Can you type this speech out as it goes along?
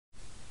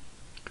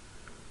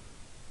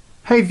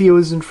Hey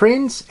viewers and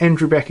friends,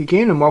 Andrew back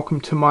again, and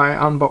welcome to my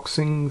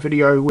unboxing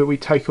video where we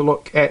take a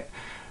look at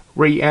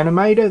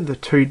Re-Animator, the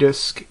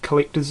 2-disc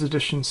collector's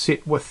edition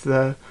set with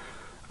the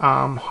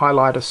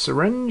highlighter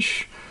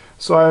syringe.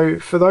 So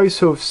for those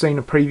who have seen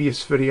a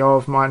previous video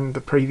of mine, the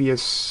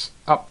previous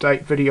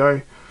update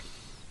video,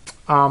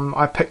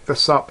 I picked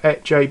this up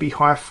at JB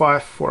Hi-Fi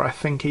for I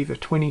think either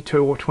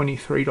 $22 or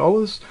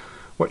 $23,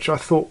 which I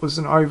thought was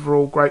an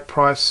overall great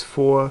price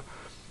for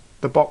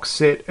the box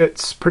set.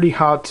 It's pretty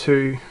hard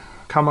to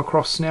come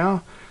across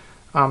now,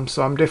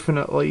 so I'm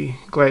definitely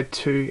glad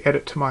to add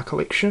it to my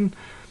collection.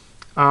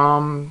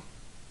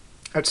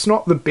 It's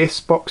not the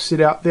best box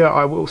set out there,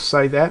 I will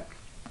say that,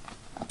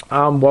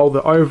 while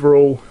the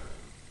overall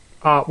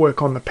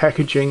artwork on the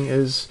packaging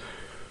is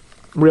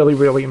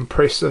really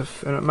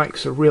impressive and it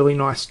makes a really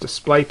nice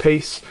display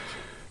piece.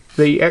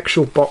 The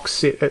actual box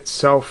set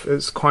itself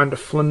is kind of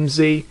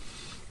flimsy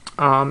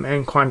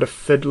and kind of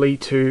fiddly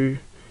to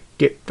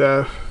get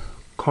the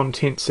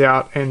contents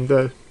out and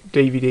the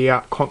DVD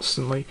out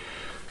constantly.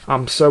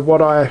 So what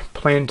I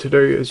plan to do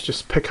is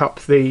just pick up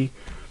the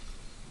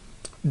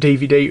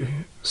DVD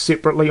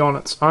separately on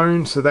its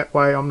own, so that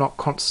way I'm not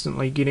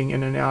constantly getting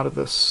in and out of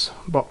this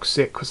box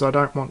set, because I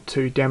don't want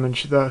to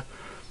damage the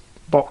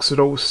box at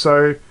all.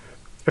 So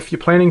if you're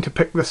planning to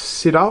pick this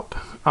set up,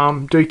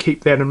 do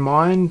keep that in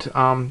mind.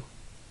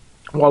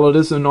 While it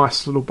is a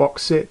nice little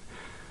box set,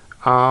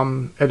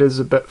 it is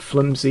a bit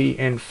flimsy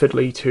and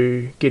fiddly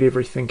to get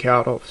everything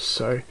out of.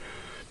 So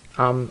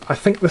I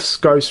think this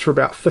goes for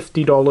about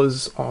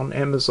 $50 on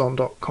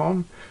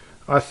Amazon.com.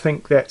 I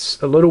think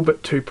that's a little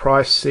bit too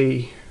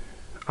pricey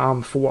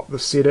for what the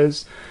set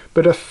is,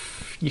 but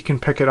if you can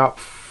pick it up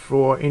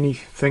for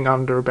anything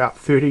under about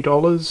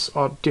 $30,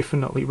 I'd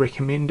definitely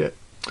recommend it.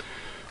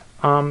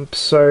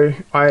 So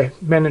I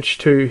managed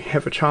to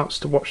have a chance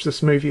to watch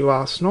this movie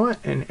last night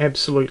and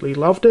absolutely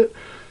loved it.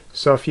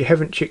 So if you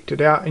haven't checked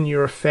it out and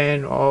you're a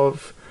fan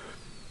of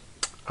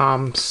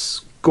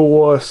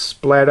gore,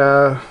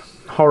 splatter,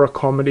 horror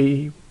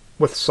comedy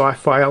with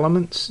sci-fi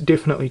elements,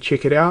 definitely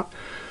check it out.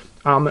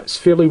 It's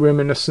fairly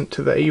reminiscent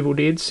to the Evil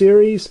Dead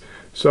series,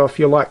 so if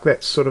you like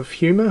that sort of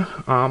humour,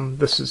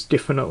 this is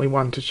definitely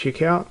one to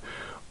check out.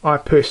 I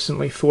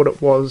personally thought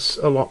it was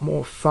a lot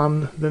more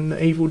fun than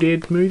the Evil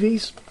Dead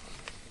movies.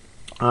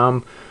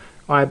 I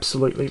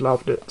absolutely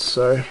loved it.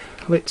 So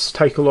let's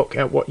take a look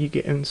at what you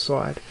get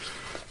inside.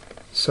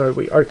 So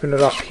we open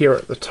it up here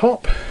at the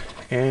top,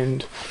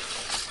 and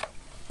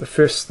the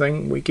first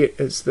thing we get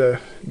is the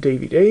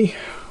DVD,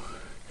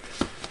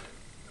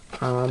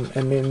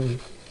 and then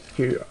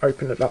you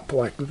open it up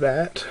like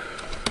that.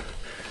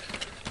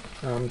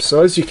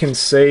 So as you can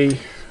see,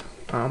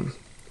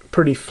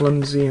 pretty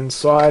flimsy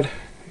inside,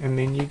 and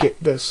then you get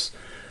this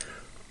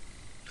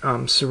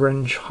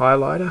syringe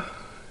highlighter,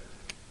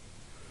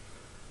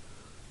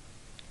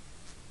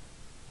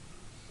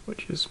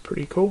 which is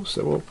pretty cool,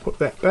 so we'll put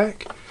that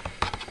back.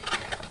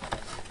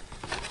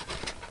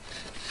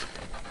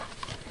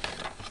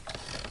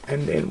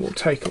 And then we'll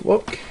take a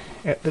look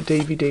at the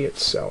DVD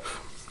itself.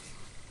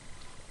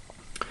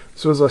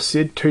 So as I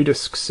said,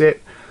 2-disc set,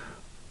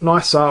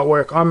 nice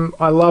artwork.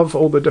 I love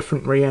all the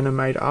different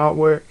Re-Animator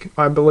artwork.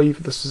 I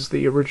believe this is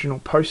the original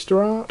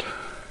poster art.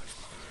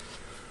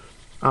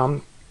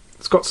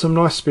 It's got some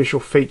nice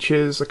special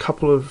features, a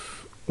couple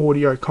of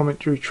audio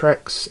commentary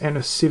tracks and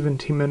a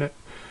 70-minute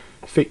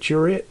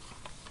featurette,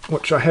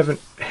 which I haven't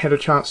had a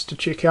chance to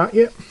check out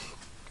yet.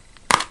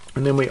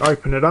 And then we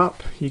open it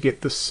up, you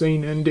get the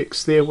scene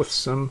index there with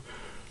some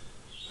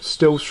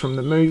stills from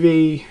the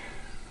movie.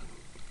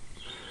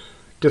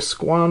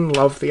 Disc 1,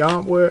 love the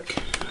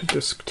artwork.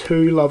 Disc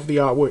 2, love the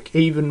artwork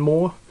even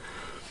more.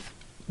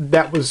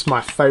 That was my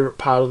favourite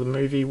part of the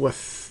movie,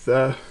 with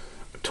the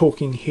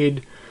talking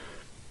head.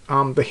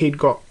 The head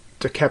got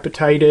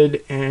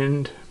decapitated,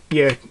 and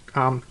yeah,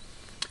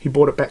 he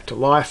brought it back to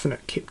life and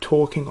it kept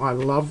talking. I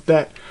loved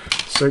that.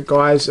 So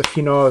guys, if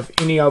you know of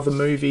any other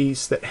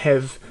movies that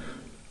have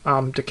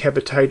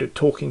decapitated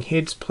talking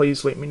heads,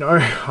 please let me know.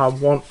 I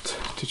want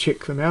to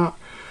check them out.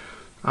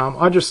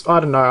 I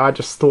don't know, I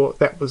just thought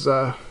that was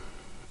a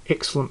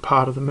excellent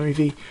part of the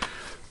movie.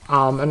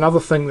 Another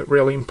thing that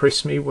really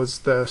impressed me was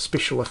the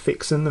special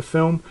effects in the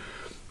film.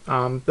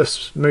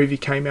 This movie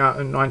came out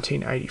in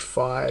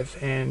 1985,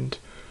 and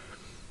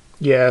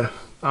yeah,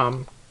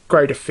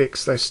 great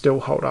effects. They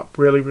still hold up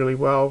really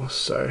well,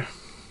 so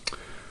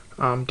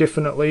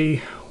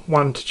definitely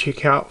one to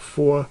check out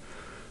for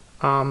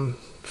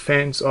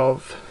fans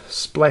of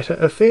splatter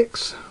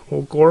effects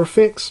or gore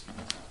effects.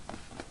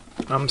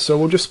 So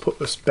we'll just put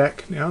this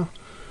back now.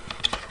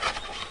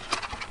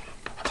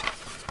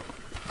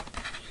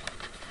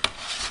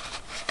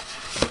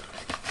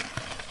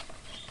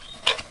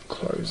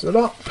 Close it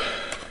up.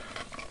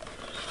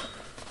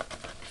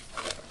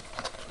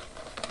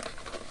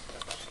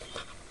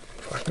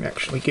 If I can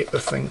actually get the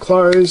thing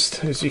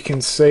closed. As you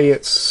can see,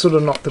 it's sort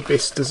of not the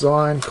best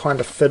design, kind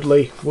of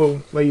fiddly.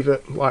 We'll leave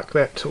it like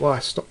that till I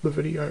stop the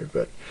video,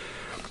 but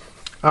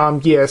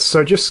yeah,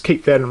 so just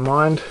keep that in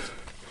mind.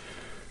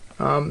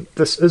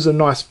 This is a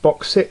nice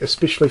box set,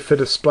 especially for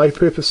display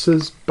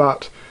purposes,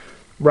 but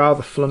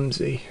rather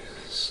flimsy.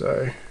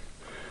 So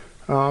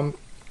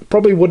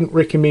probably wouldn't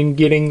recommend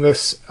getting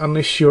this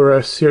unless you're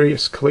a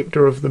serious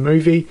collector of the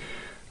movie,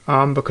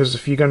 because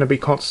if you're going to be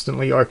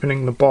constantly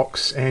opening the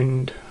box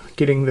and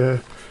getting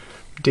the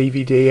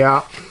DVD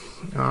out,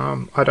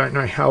 I don't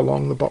know how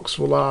long the box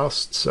will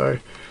last. So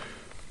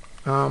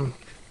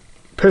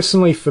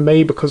personally for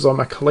me, because I'm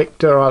a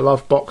collector, I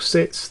love box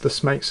sets.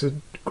 This makes a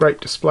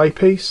great display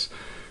piece.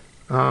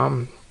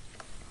 But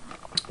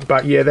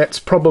yeah, that's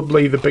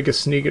probably the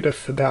biggest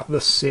negative about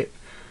this set.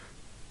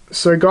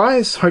 So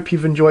guys, hope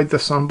you've enjoyed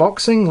this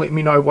unboxing. Let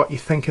me know what you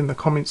think in the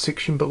comments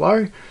section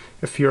below.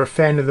 If you're a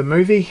fan of the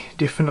movie,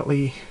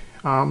 definitely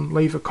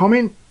leave a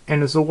comment.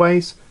 And as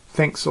always,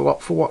 thanks a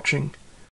lot for watching.